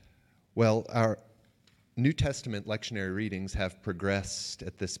Well, our New Testament lectionary readings have progressed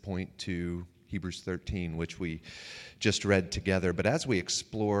at this point to Hebrews 13, which we just read together. But as we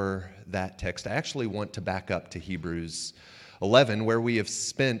explore that text, I actually want to back up to Hebrews 11, where we have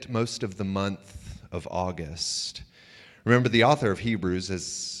spent most of the month of August. Remember, the author of Hebrews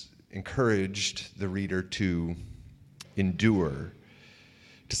has encouraged the reader to endure,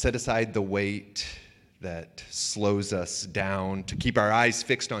 to set aside the weight that slows us down, to keep our eyes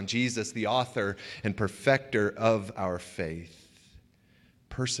fixed on Jesus, the author and perfecter of our faith.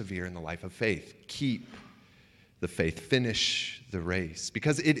 Persevere in the life of faith. Keep the faith. Finish the race.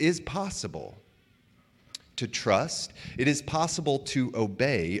 Because it is possible to trust. It is possible to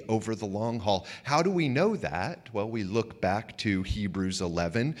obey over the long haul. How do we know that? Well, we look back to Hebrews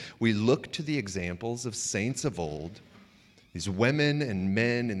 11. We look to the examples of saints of old, these women and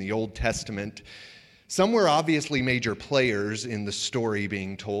men in the Old Testament. Some were obviously major players in the story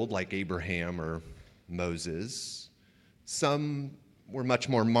being told, like Abraham or Moses. Some were much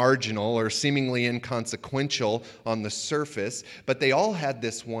more marginal or seemingly inconsequential on the surface, but they all had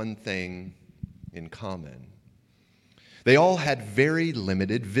this one thing in common. They all had very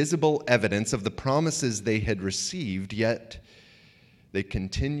limited visible evidence of the promises they had received, yet they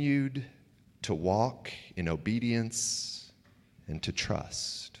continued to walk in obedience and to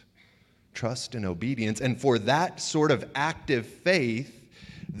trust. Trust and obedience. And for that sort of active faith,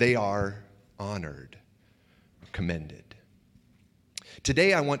 they are honored, commended.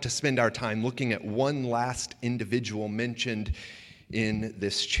 Today, I want to spend our time looking at one last individual mentioned in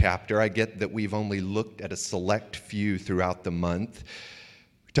this chapter. I get that we've only looked at a select few throughout the month.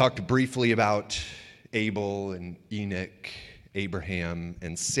 We talked briefly about Abel and Enoch, Abraham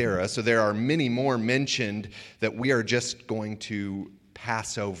and Sarah. So there are many more mentioned that we are just going to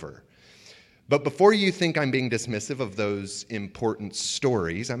pass over. But before you think I'm being dismissive of those important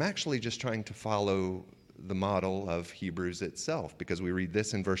stories, I'm actually just trying to follow the model of Hebrews itself, because we read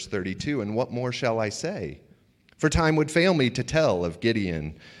this in verse 32, "And what more shall I say? For time would fail me to tell of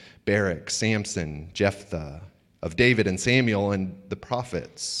Gideon, Barak, Samson, Jephthah, of David and Samuel and the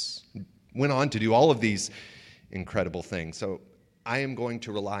prophets." Went on to do all of these incredible things. So I am going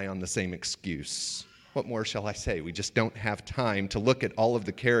to rely on the same excuse. What more shall I say? We just don't have time to look at all of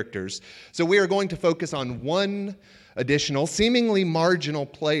the characters. So we are going to focus on one additional, seemingly marginal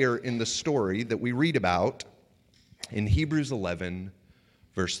player in the story that we read about in Hebrews 11,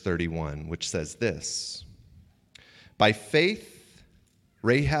 verse 31, which says this: "By faith,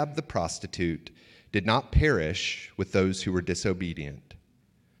 Rahab the prostitute did not perish with those who were disobedient,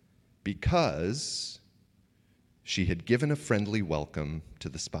 because she had given a friendly welcome to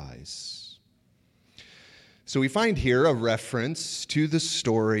the spies." So we find here a reference to the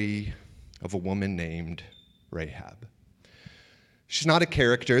story of a woman named Rahab. She's not a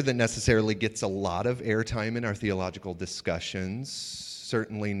character that necessarily gets a lot of airtime in our theological discussions,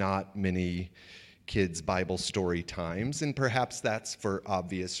 certainly not many kids' Bible story times, and perhaps that's for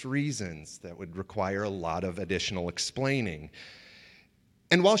obvious reasons that would require a lot of additional explaining.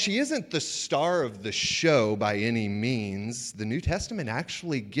 And while she isn't the star of the show by any means, the New Testament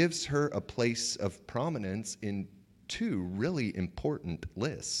actually gives her a place of prominence in two really important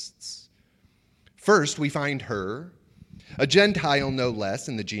lists. First, we find her, a Gentile no less,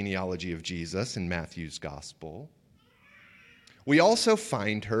 in the genealogy of Jesus in Matthew's Gospel. We also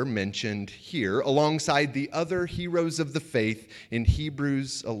find her mentioned here alongside the other heroes of the faith in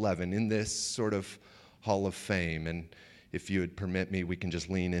Hebrews 11 in this sort of hall of fame. And if you would permit me, we can just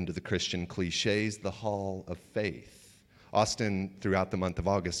lean into the Christian cliches, the hall of faith. Austin, throughout the month of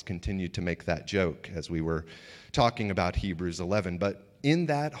August, continued to make that joke as we were talking about Hebrews 11. But in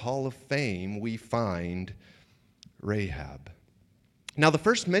that hall of fame, we find Rahab. Now, the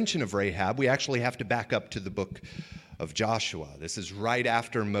first mention of Rahab, we actually have to back up to the book of Joshua. This is right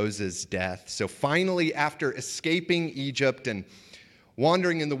after Moses' death. So finally, after escaping Egypt and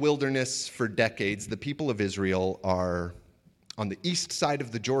wandering in the wilderness for decades, the people of Israel are on the east side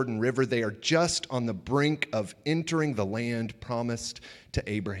of the Jordan River. They are just on the brink of entering the land promised to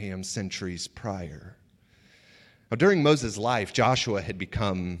Abraham centuries prior. Now, during Moses' life, Joshua had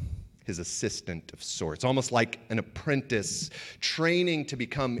become his assistant of sorts, almost like an apprentice training to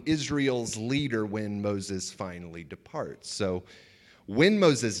become Israel's leader when Moses finally departs. So when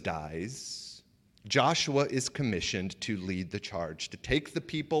Moses dies, Joshua is commissioned to lead the charge, to take the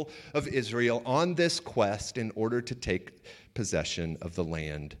people of Israel on this quest in order to take possession of the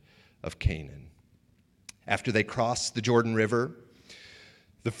land of Canaan. After they cross the Jordan River,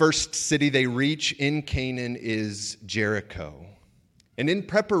 the first city they reach in Canaan is Jericho. And in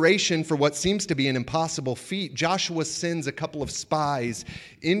preparation for what seems to be an impossible feat, Joshua sends a couple of spies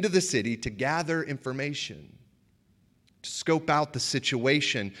into the city to gather information, to scope out the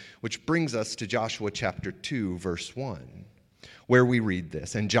situation, which brings us to Joshua chapter 2, verse 1, where we read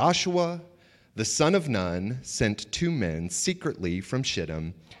this. And Joshua, the son of Nun, sent 2 men secretly from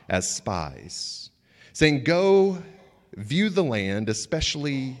Shittim as spies, saying, "Go view the land,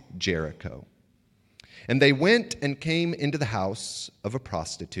 especially Jericho." And they went and came into the house of a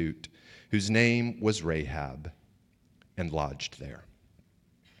prostitute whose name was Rahab, and lodged there.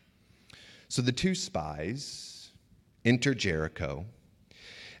 So the 2 spies enter Jericho,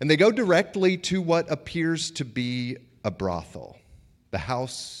 and they go directly to what appears to be a brothel, the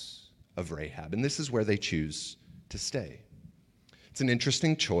house of Rahab. And this is where they choose to stay. It's an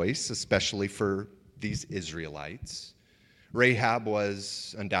interesting choice, especially for these Israelites. Rahab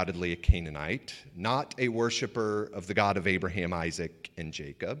was undoubtedly a Canaanite, not a worshiper of the God of Abraham, Isaac, and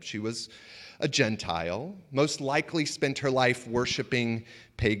Jacob. She was a Gentile, most likely spent her life worshiping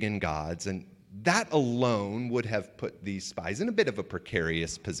pagan gods, and that alone would have put these spies in a bit of a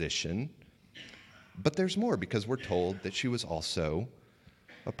precarious position. But there's more, because we're told that she was also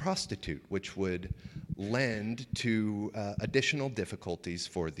a prostitute, which would lend to additional difficulties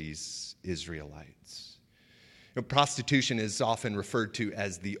for these Israelites. Prostitution is often referred to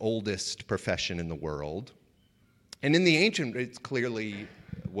as the oldest profession in the world. And in the ancient, it's clearly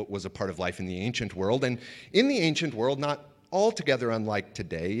what was a part of life in the ancient world. And in the ancient world, not altogether unlike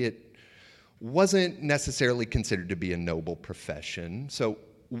today, it wasn't necessarily considered to be a noble profession. So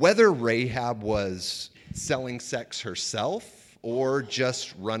whether Rahab was selling sex herself or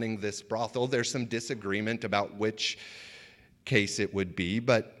just running this brothel, there's some disagreement about which case it would be,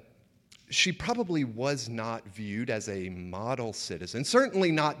 but she probably was not viewed as a model citizen,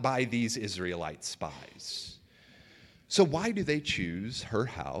 certainly not by these Israelite spies. So why do they choose her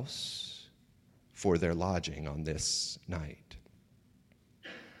house for their lodging on this night?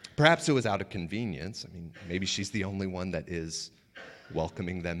 Perhaps it was out of convenience. I mean, maybe she's the only one that is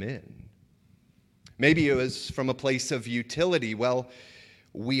welcoming them in. Maybe it was from a place of utility. Well,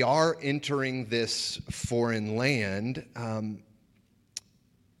 we are entering this foreign land.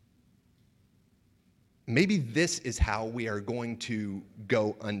 Maybe this is how we are going to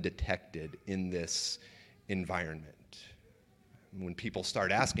go undetected in this environment. When people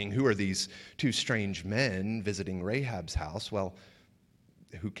start asking, who are these 2 strange men visiting Rahab's house? Well,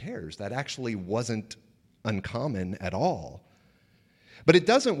 who cares? That actually wasn't uncommon at all. But it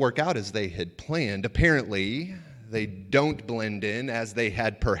doesn't work out as they had planned. Apparently, they don't blend in as they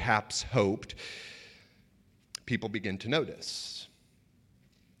had perhaps hoped. People begin to notice.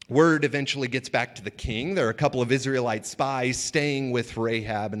 Word eventually gets back to the king. There are a couple of Israelite spies staying with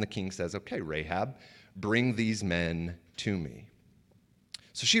Rahab, and the king says, "Okay, Rahab, bring these men to me."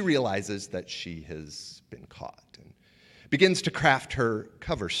 So she realizes that she has been caught and begins to craft her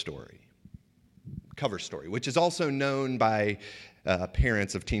cover story, which is also known by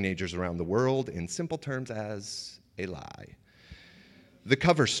parents of teenagers around the world in simple terms as a lie. The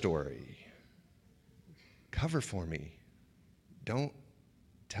cover story. Cover for me. Don't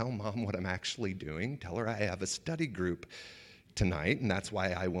tell mom what I'm actually doing. Tell her I have a study group tonight, and that's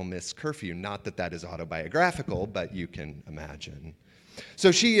why I will miss curfew. Not that that is autobiographical, but you can imagine. So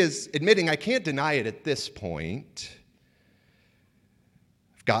she is admitting, I can't deny it at this point.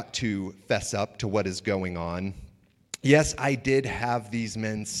 I've got to fess up to what is going on. Yes, I did have these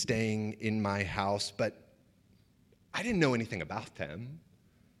men staying in my house, but I didn't know anything about them.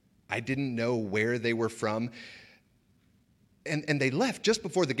 I didn't know where they were from. And they left just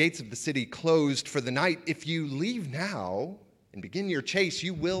before the gates of the city closed for the night. If you leave now and begin your chase,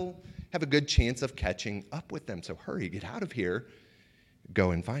 you will have a good chance of catching up with them. So hurry, get out of here,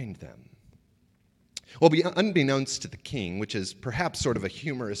 go and find them. Well, unbeknownst to the king, which is perhaps sort of a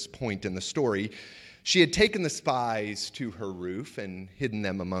humorous point in the story, she had taken the spies to her roof and hidden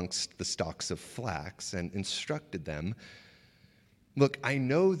them amongst the stalks of flax and instructed them, "Look, I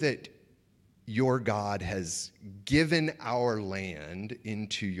know that your God has given our land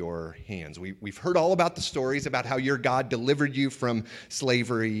into your hands. We've heard all about the stories about how your God delivered you from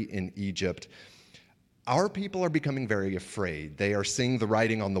slavery in Egypt. Our people are becoming very afraid. They are seeing the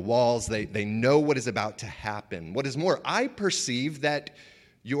writing on the walls. They know what is about to happen. What is more, I perceive that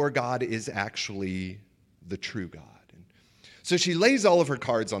your God is actually the true God." And so she lays all of her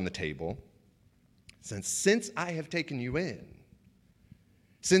cards on the table. Since I have taken you in,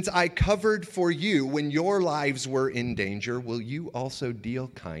 since I covered for you when your lives were in danger, will you also deal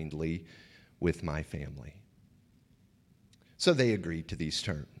kindly with my family? So they agreed to these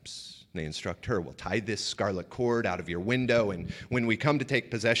terms. They instruct her, we'll tie this scarlet cord out of your window, and when we come to take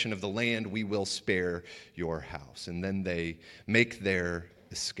possession of the land, we will spare your house. And then they make their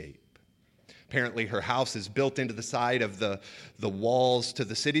escape. Apparently, her house is built into the side of the walls to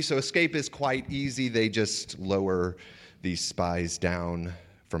the city, so escape is quite easy. They just lower these spies down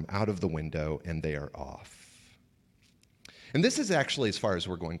from out of the window, and they are off. And this is actually as far as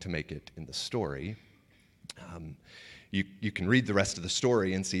we're going to make it in the story. You can read the rest of the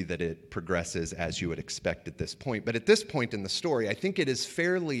story and see that it progresses as you would expect at this point. But at this point in the story, I think it is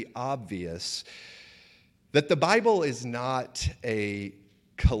fairly obvious that the Bible is not a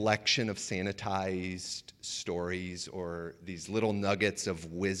collection of sanitized stories or these little nuggets of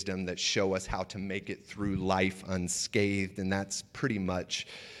wisdom that show us how to make it through life unscathed, and that's pretty much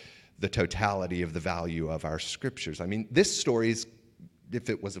the totality of the value of our scriptures. I mean, this story is, if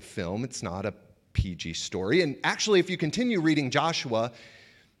it was a film, it's not a PG story, and actually, if you continue reading Joshua,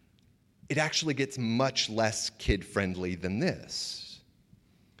 it actually gets much less kid-friendly than this.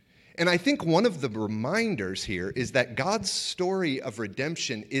 And I think one of the reminders here is that God's story of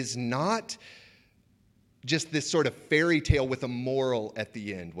redemption is not just this sort of fairy tale with a moral at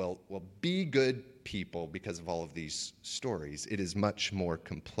the end. Well, be good people because of all of these stories. It is much more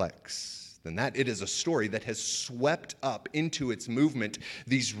complex than that. It is a story that has swept up into its movement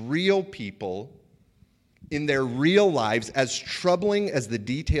these real people in their real lives, as troubling as the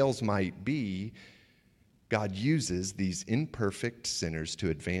details might be. God uses these imperfect sinners to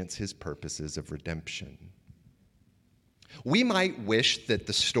advance his purposes of redemption. We might wish that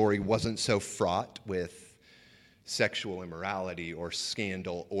the story wasn't so fraught with sexual immorality or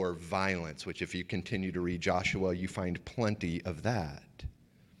scandal or violence, which if you continue to read Joshua, you find plenty of that.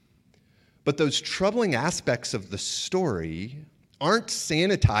 But those troubling aspects of the story aren't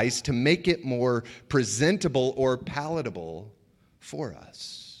sanitized to make it more presentable or palatable for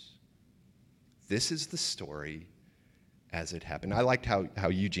us. This is the story as it happened. I liked how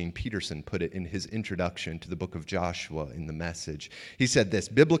Eugene Peterson put it in his introduction to the book of Joshua in the Message. He said this: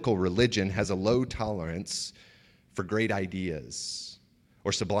 biblical religion has a low tolerance for great ideas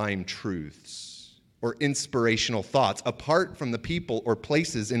or sublime truths or inspirational thoughts apart from the people or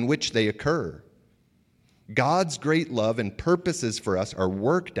places in which they occur. God's great love and purposes for us are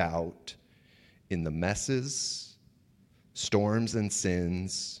worked out in the messes, storms and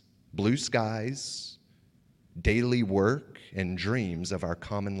sins, blue skies, daily work, and dreams of our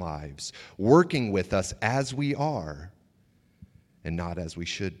common lives, working with us as we are and not as we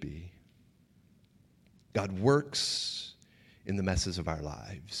should be. God works in the messes of our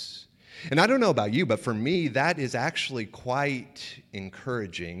lives. And I don't know about you, but for me, that is actually quite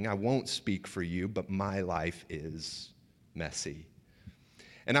encouraging. I won't speak for you, but my life is messy.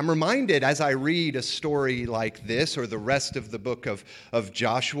 And I'm reminded as I read a story like this or the rest of the book of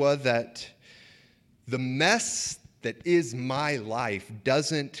Joshua that the mess that is my life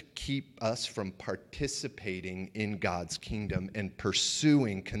doesn't keep us from participating in God's kingdom and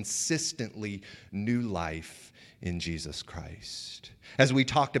pursuing consistently new life in Jesus Christ. As we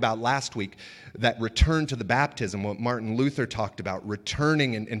talked about last week, that return to the baptism, what Martin Luther talked about,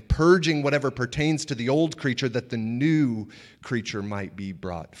 returning and purging whatever pertains to the old creature that the new creature might be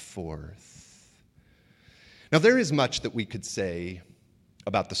brought forth. Now, there is much that we could say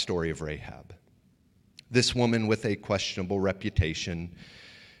about the story of Rahab. This woman with a questionable reputation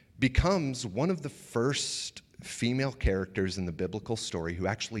becomes one of the first female characters in the biblical story who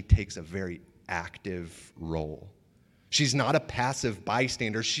actually takes a very active role. She's not a passive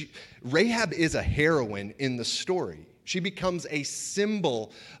bystander. Rahab is a heroine in the story. She becomes a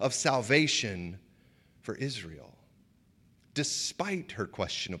symbol of salvation for Israel, despite her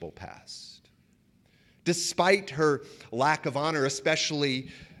questionable past, despite her lack of honor, especially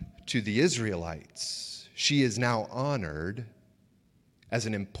to the Israelites. She is now honored as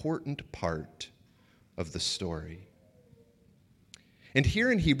an important part of the story. And here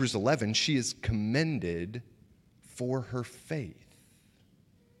in Hebrews 11, she is commended for her faith.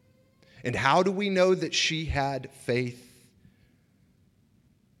 And how do we know that she had faith?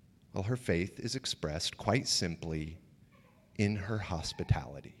 Well, her faith is expressed quite simply in her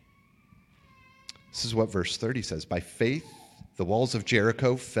hospitality. This is what verse 30 says. By faith, the walls of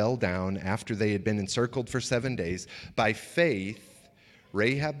Jericho fell down after they had been encircled for 7 days. By faith,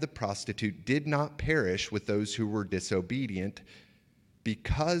 Rahab the prostitute did not perish with those who were disobedient,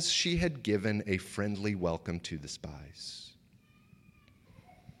 because she had given a friendly welcome to the spies.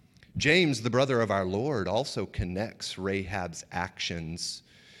 James, the brother of our Lord, also connects Rahab's actions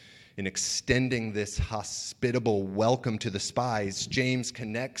In extending this hospitable welcome to the spies, James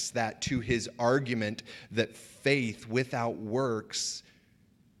connects that to his argument that faith without works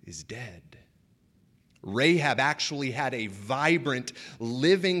is dead. Rahab actually had a vibrant,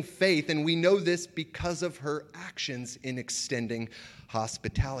 living faith, and we know this because of her actions in extending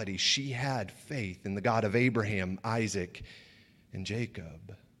hospitality. She had faith in the God of Abraham, Isaac, and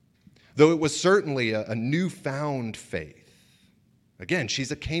Jacob. Though it was certainly a newfound faith. Again, she's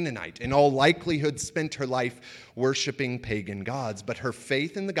a Canaanite, in all likelihood spent her life worshiping pagan gods, but her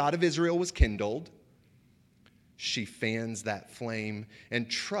faith in the God of Israel was kindled. She fans that flame and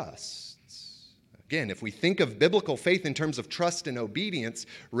trusts. Again, if we think of biblical faith in terms of trust and obedience,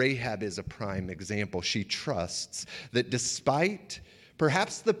 Rahab is a prime example. She trusts that despite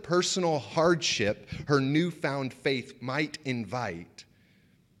perhaps the personal hardship her newfound faith might invite,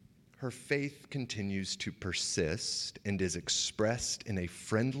 her faith continues to persist and is expressed in a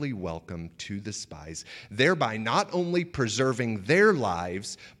friendly welcome to the spies, thereby not only preserving their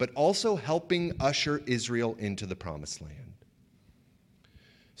lives, but also helping usher Israel into the promised land.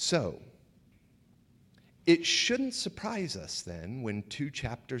 So, it shouldn't surprise us then when 2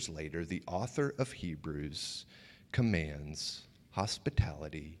 chapters later, the author of Hebrews commands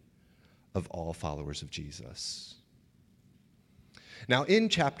hospitality of all followers of Jesus. Now, in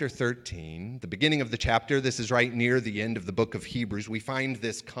chapter 13, the beginning of the chapter, this is right near the end of the book of Hebrews, we find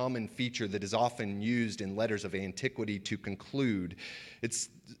this common feature that is often used in letters of antiquity to conclude. It's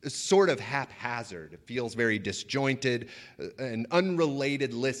sort of haphazard. It feels very disjointed, an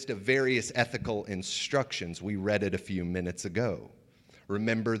unrelated list of various ethical instructions. We read it a few minutes ago.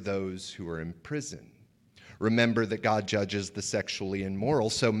 Remember those who are in prison. Remember that God judges the sexually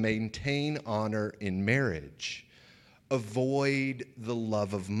immoral, so maintain honor in marriage. Avoid the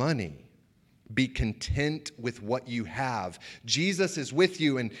love of money. Be content with what you have. Jesus is with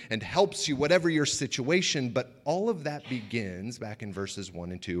you and helps you, whatever your situation, but all of that begins back in verses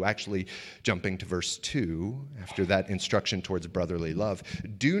 1 and 2, actually jumping to verse 2, after that instruction towards brotherly love.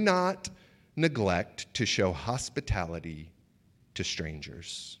 Do not neglect to show hospitality to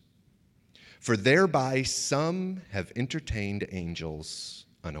strangers, for thereby some have entertained angels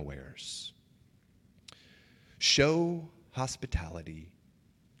unawares. Show hospitality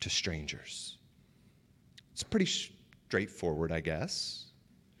to strangers. It's pretty straightforward, I guess.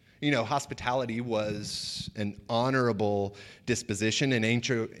 You know, hospitality was an honorable disposition in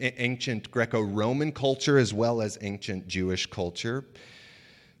ancient Greco-Roman culture as well as ancient Jewish culture.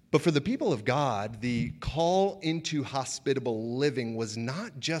 But for the people of God, the call into hospitable living was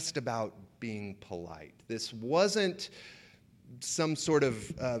not just about being polite. This wasn't some sort of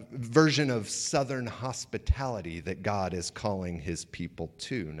version of Southern hospitality that God is calling his people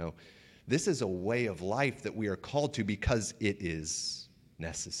to. No, this is a way of life that we are called to because it is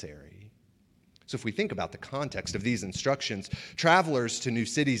necessary. So if we think about the context of these instructions, travelers to new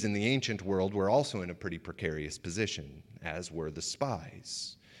cities in the ancient world were also in a pretty precarious position, as were the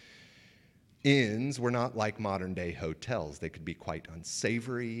spies. Inns were not like modern-day hotels. They could be quite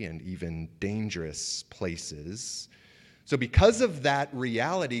unsavory and even dangerous places. So because of that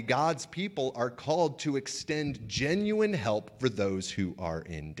reality, God's people are called to extend genuine help for those who are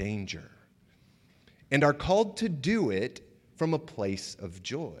in danger, and are called to do it from a place of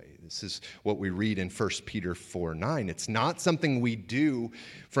joy. This is what we read in 1 Peter 4:9. It's not something we do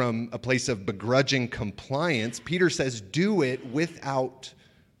from a place of begrudging compliance. Peter says, do it without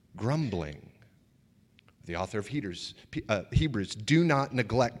grumbling. The author of Hebrews, do not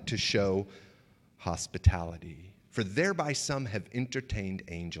neglect to show hospitality, for thereby some have entertained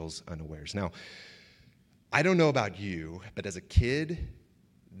angels unawares. Now, I don't know about you, but as a kid,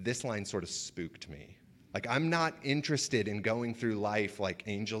 this line sort of spooked me. Like, I'm not interested in going through life like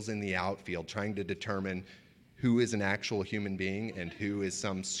angels in the outfield, trying to determine who is an actual human being and who is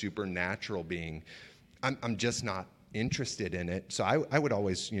some supernatural being. I'm just not interested in it. So I would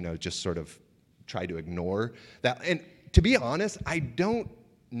always, just sort of try to ignore that. And to be honest, I don't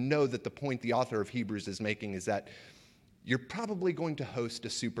know that the point the author of Hebrews is making is that you're probably going to host a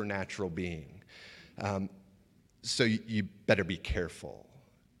supernatural being. So you better be careful.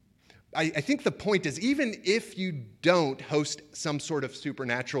 I think the point is, even if you don't host some sort of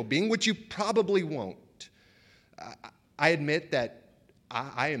supernatural being, which you probably won't, I admit that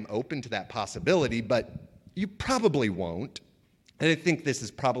I am open to that possibility, but you probably won't. And I think this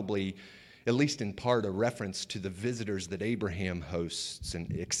is probably, at least in part, a reference to the visitors that Abraham hosts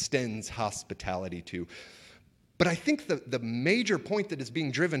and extends hospitality to. But I think the major point that is being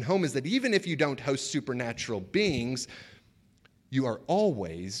driven home is that even if you don't host supernatural beings, you are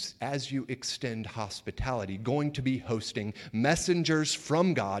always, as you extend hospitality, going to be hosting messengers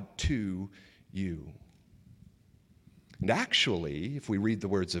from God to you. And actually, if we read the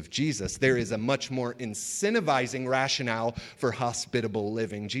words of Jesus, there is a much more incentivizing rationale for hospitable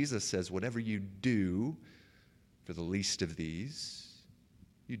living. Jesus says, whatever you do for the least of these,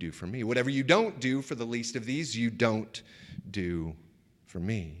 you do for me. Whatever you don't do for the least of these, you don't do for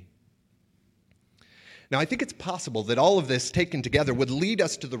me. Now, I think it's possible that all of this taken together would lead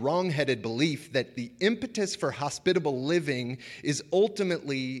us to the wrong-headed belief that the impetus for hospitable living is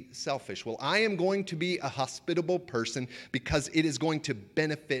ultimately selfish. Well, I am going to be a hospitable person because it is going to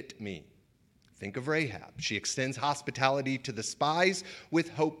benefit me. Think of Rahab. She extends hospitality to the spies with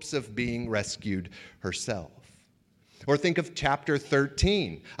hopes of being rescued herself. Or think of chapter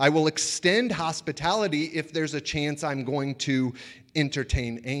 13. I will extend hospitality if there's a chance I'm going to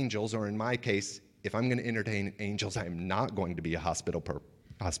entertain angels, or in my case, if I'm going to entertain angels, I'm not going to be a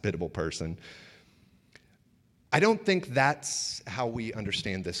hospitable person. I don't think that's how we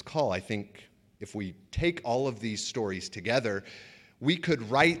understand this call. I think if we take all of these stories together, we could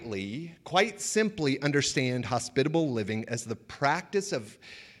rightly, quite simply, understand hospitable living as the practice of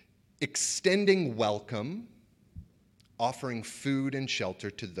extending welcome, offering food and shelter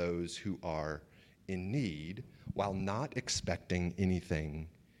to those who are in need, while not expecting anything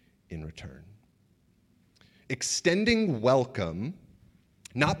in return. Extending welcome,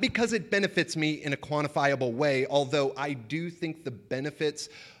 not because it benefits me in a quantifiable way, although I do think the benefits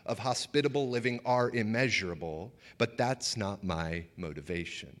of hospitable living are immeasurable, but that's not my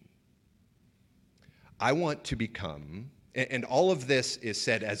motivation. I want to become, and all of this is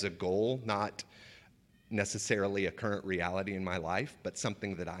said as a goal, not necessarily a current reality in my life, but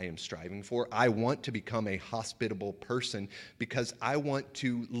something that I am striving for. I want to become a hospitable person because I want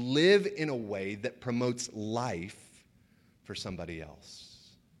to live in a way that promotes life for somebody else.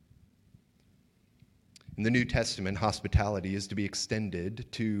 In the New Testament, hospitality is to be extended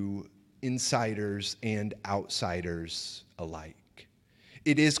to insiders and outsiders alike.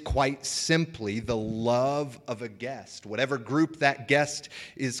 It is quite simply the love of a guest, whatever group that guest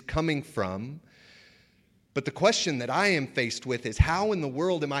is coming from. But the question that I am faced with is, how in the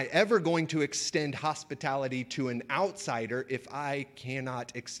world am I ever going to extend hospitality to an outsider if I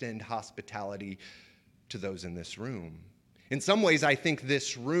cannot extend hospitality to those in this room? In some ways, I think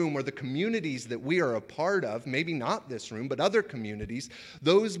this room, or the communities that we are a part of, maybe not this room, but other communities,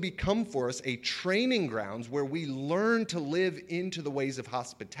 those become for us a training grounds where we learn to live into the ways of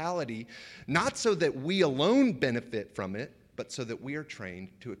hospitality, not so that we alone benefit from it, but so that we are trained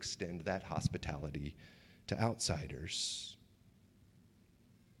to extend that hospitality to outsiders.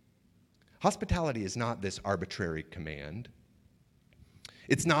 Hospitality is not this arbitrary command.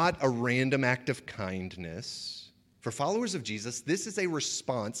 It's not a random act of kindness. For followers of Jesus, this is a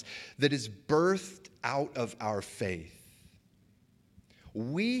response that is birthed out of our faith.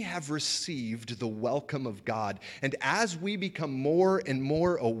 We have received the welcome of God, and as we become more and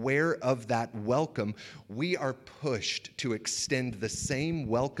more aware of that welcome, we are pushed to extend the same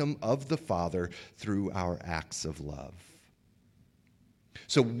welcome of the Father through our acts of love.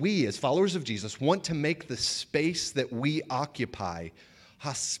 So we, as followers of Jesus, want to make the space that we occupy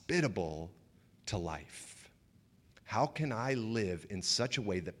hospitable to life. How can I live in such a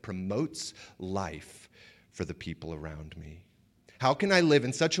way that promotes life for the people around me? How can I live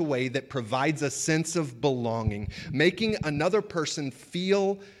in such a way that provides a sense of belonging, making another person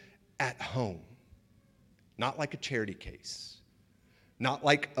feel at home? Not like a charity case, not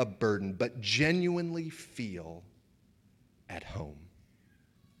like a burden, but genuinely feel at home.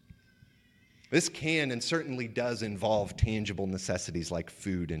 This can and certainly does involve tangible necessities like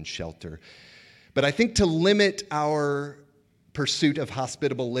food and shelter. But I think to limit our pursuit of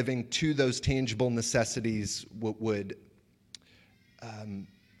hospitable living to those tangible necessities would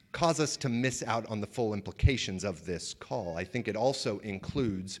cause us to miss out on the full implications of this call. I think it also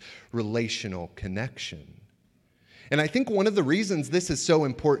includes relational connection. And I think one of the reasons this is so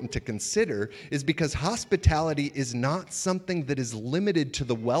important to consider is because hospitality is not something that is limited to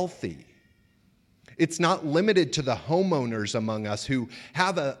the wealthy. It's not limited to the homeowners among us who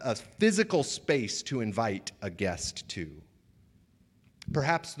have a physical space to invite a guest to.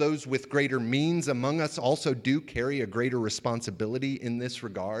 Perhaps those with greater means among us also do carry a greater responsibility in this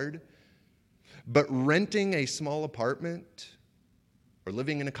regard. But renting a small apartment or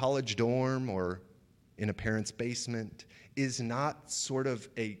living in a college dorm or in a parent's basement is not sort of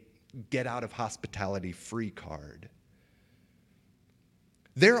a get out of hospitality free card.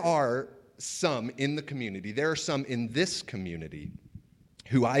 There are some in the community, there are some in this community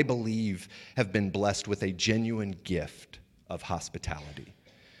who I believe have been blessed with a genuine gift of hospitality.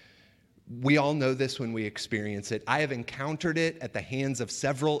 We all know this when we experience it. I have encountered it at the hands of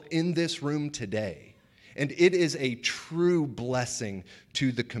several in this room today. And it is a true blessing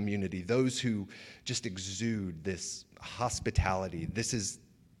to the community, those who just exude this hospitality. This is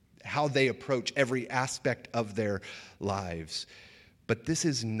how they approach every aspect of their lives. But this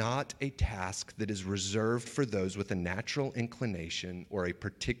is not a task that is reserved for those with a natural inclination or a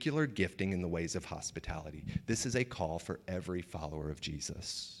particular gifting in the ways of hospitality. This is a call for every follower of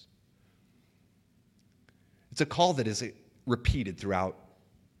Jesus. It's a call that is repeated throughout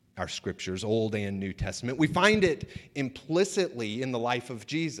our scriptures, Old and New Testament. We find it implicitly in the life of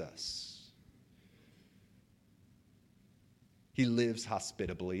Jesus. He lives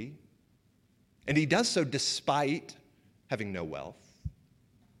hospitably, and he does so despite having no wealth,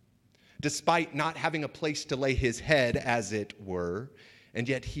 despite not having a place to lay his head, as it were, and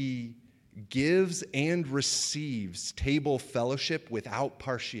yet he gives and receives table fellowship without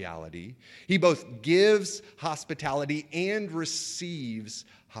partiality. He both gives hospitality and receives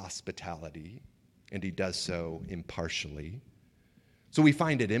hospitality, and he does so impartially. So we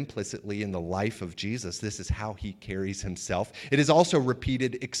find it implicitly in the life of Jesus. This is how he carries himself. It is also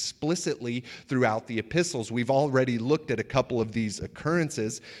repeated explicitly throughout the epistles. We've already looked at a couple of these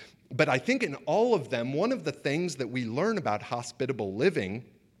occurrences, but I think in all of them, one of the things that we learn about hospitable living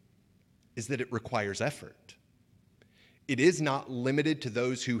is that it requires effort. It is not limited to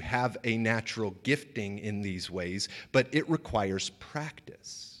those who have a natural gifting in these ways, but it requires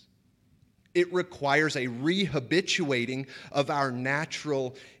practice. It requires a rehabituating of our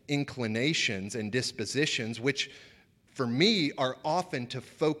natural inclinations and dispositions, which for me are often to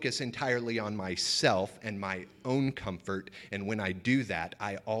focus entirely on myself and my own comfort. And when I do that,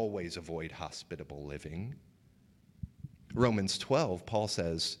 I always avoid hospitable living. Romans 12, Paul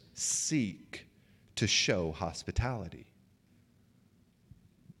says, seek to show hospitality.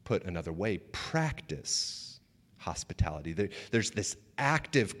 Put another way, practice hospitality. There's this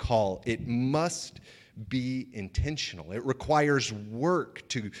active call. It must be intentional. It requires work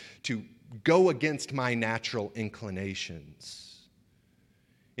to go against my natural inclinations.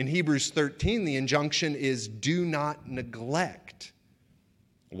 In Hebrews 13, the injunction is do not neglect.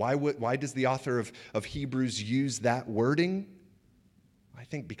 Why does the author of Hebrews use that wording? I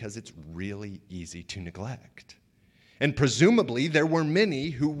think because it's really easy to neglect. And presumably there were many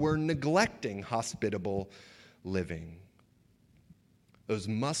who were neglecting hospitable living. Those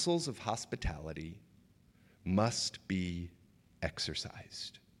muscles of hospitality must be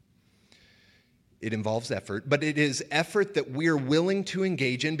exercised. It involves effort, but it is effort that we're willing to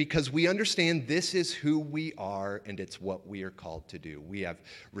engage in because we understand this is who we are and it's what we are called to do. We have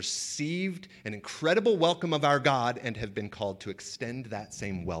received an incredible welcome of our God and have been called to extend that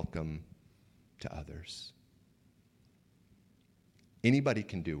same welcome to others. Anybody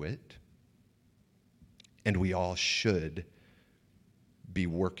can do it, and we all should be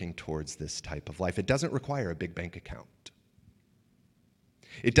working towards this type of life. It doesn't require a big bank account.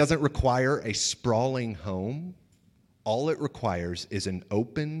 It doesn't require a sprawling home. All it requires is an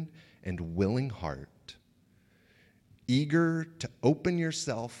open and willing heart, eager to open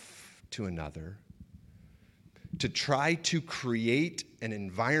yourself to another, to try to create an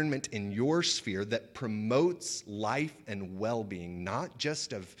environment in your sphere that promotes life and well-being, not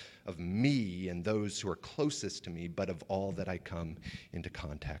just of me and those who are closest to me, but of all that I come into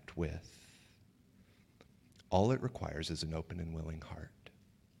contact with. All it requires is an open and willing heart.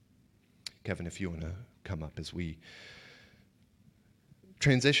 Kevin, if you want to come up as we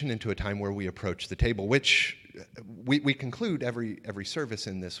transition into a time where we approach the table, which we conclude every service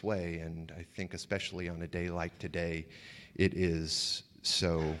in this way, and I think especially on a day like today, it is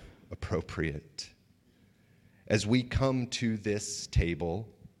so appropriate. As we come to this table,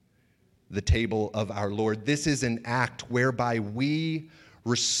 the table of our Lord, this is an act whereby we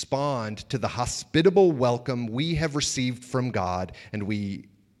respond to the hospitable welcome we have received from God, and we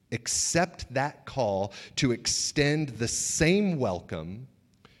accept that call to extend the same welcome,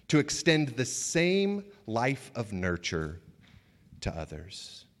 to extend the same life of nurture to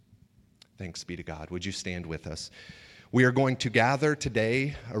others. Thanks be to God. Would you stand with us? We are going to gather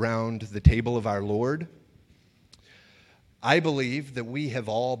today around the table of our Lord. I believe that we have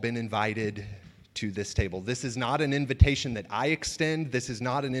all been invited to this table. This is not an invitation that I extend. This is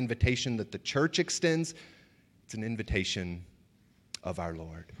not an invitation that the church extends. It's an invitation of our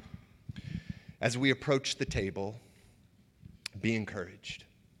Lord. As we approach the table, be encouraged.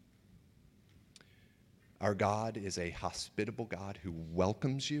 Our God is a hospitable God who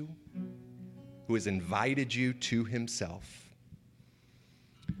welcomes you, who has invited you to himself.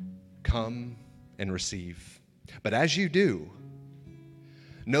 Come and receive. But as you do,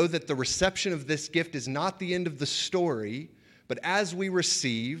 know that the reception of this gift is not the end of the story, but as we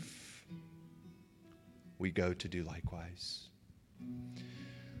receive, we go to do likewise.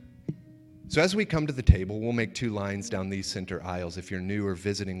 So as we come to the table, we'll make 2 lines down these center aisles. If you're new or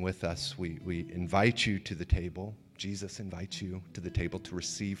visiting with us, we invite you to the table. Jesus invites you to the table to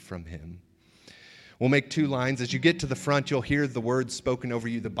receive from him. We'll make 2 lines. As you get to the front, you'll hear the words spoken over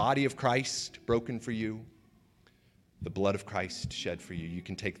you, the body of Christ broken for you, the blood of Christ shed for you. You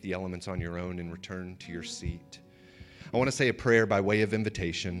can take the elements on your own and return to your seat. I want to say a prayer by way of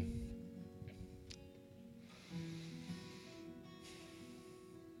invitation.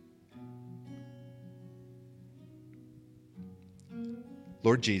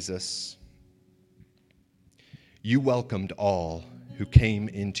 Lord Jesus, you welcomed all who came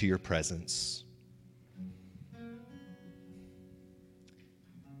into your presence.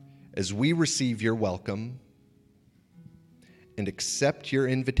 As we receive your welcome and accept your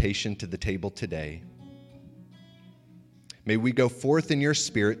invitation to the table today, may we go forth in your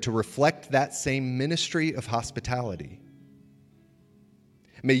Spirit to reflect that same ministry of hospitality.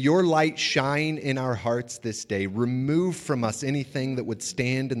 May your light shine in our hearts this day. Remove from us anything that would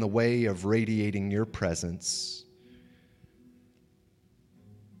stand in the way of radiating your presence.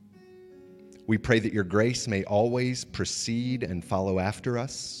 We pray that your grace may always precede and follow after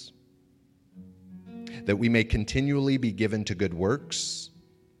us, that we may continually be given to good works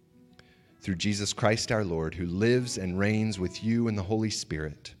through Jesus Christ our Lord, who lives and reigns with you in the Holy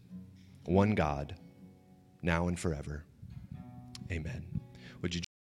Spirit, one God, now and forever. Amen.